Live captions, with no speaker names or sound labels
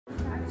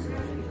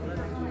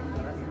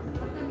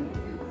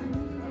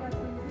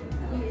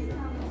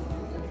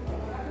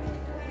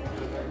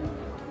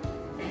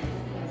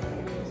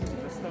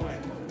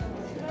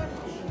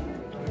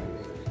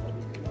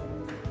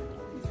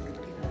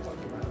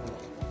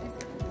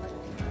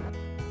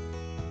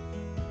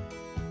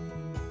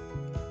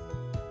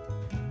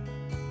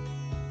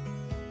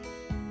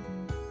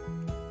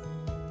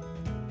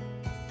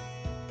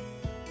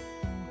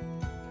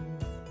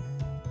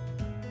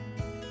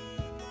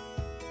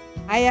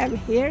I am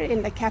here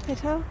in the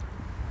capital,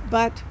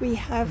 but we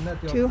have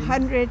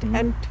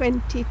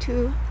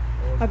 222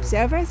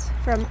 observers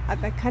from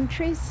other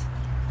countries.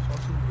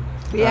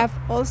 We have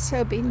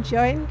also been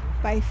joined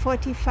by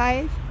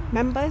 45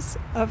 members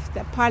of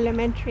the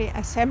Parliamentary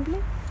Assembly,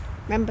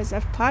 members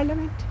of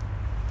Parliament,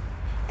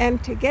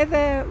 and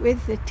together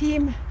with the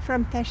team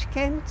from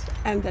Tashkent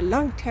and the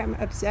long-term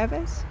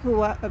observers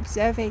who are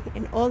observing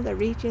in all the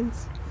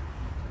regions,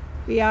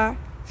 we are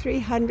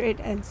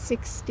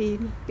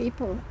 316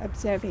 people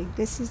observing.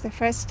 This is the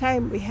first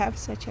time we have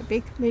such a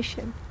big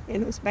mission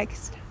in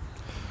Uzbekistan.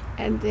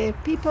 And the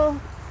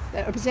people,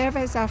 the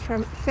observers, are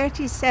from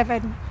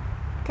 37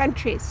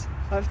 countries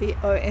of the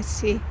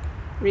OSCE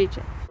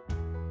region.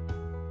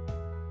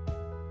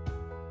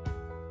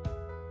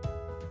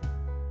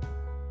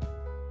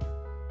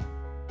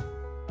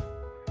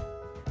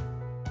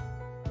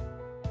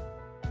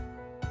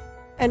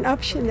 An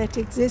option that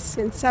exists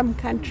in some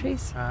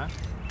countries.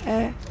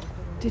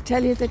 To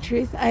tell you the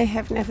truth, I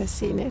have never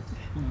seen it.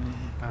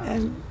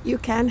 You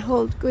can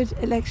hold good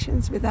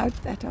elections without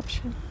that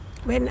option.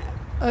 When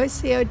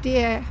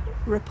OSCE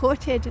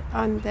reported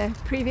on the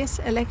previous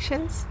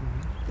elections,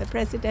 the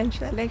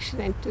presidential election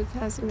in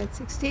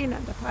 2016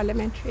 and the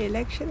parliamentary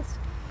elections,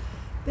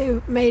 they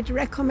made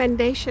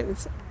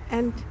recommendations,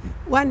 and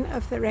one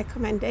of the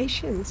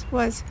recommendations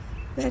was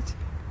that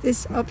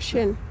this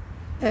option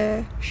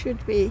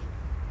should be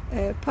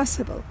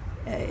possible.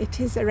 It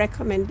is a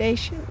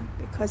recommendation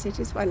because it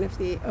is one of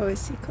the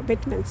OSCE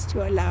commitments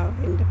to allow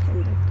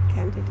independent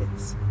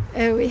candidates.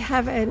 We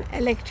have an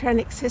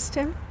electronic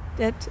system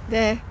that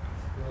the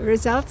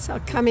results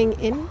are coming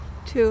in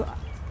to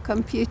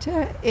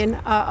computer in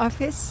our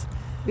office.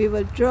 We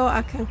will draw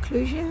our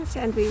conclusions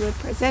and we will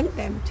present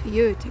them to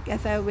you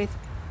together with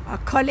our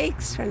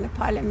colleagues from the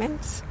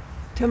parliaments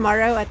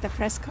tomorrow at the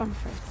press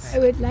conference. I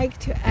would like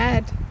to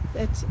add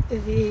that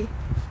the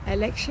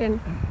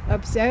election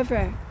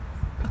observer,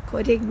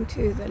 according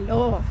to the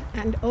law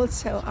and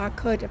also our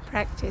code of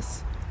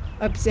practice,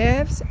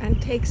 observes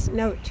and takes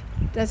note,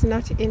 does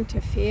not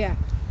interfere.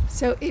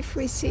 So if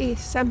we see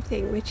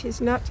something which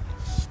is not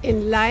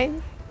in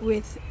line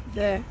with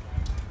the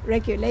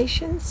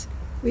regulations,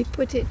 we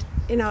put it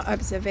in our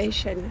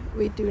observation.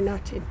 We do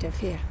not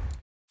interfere.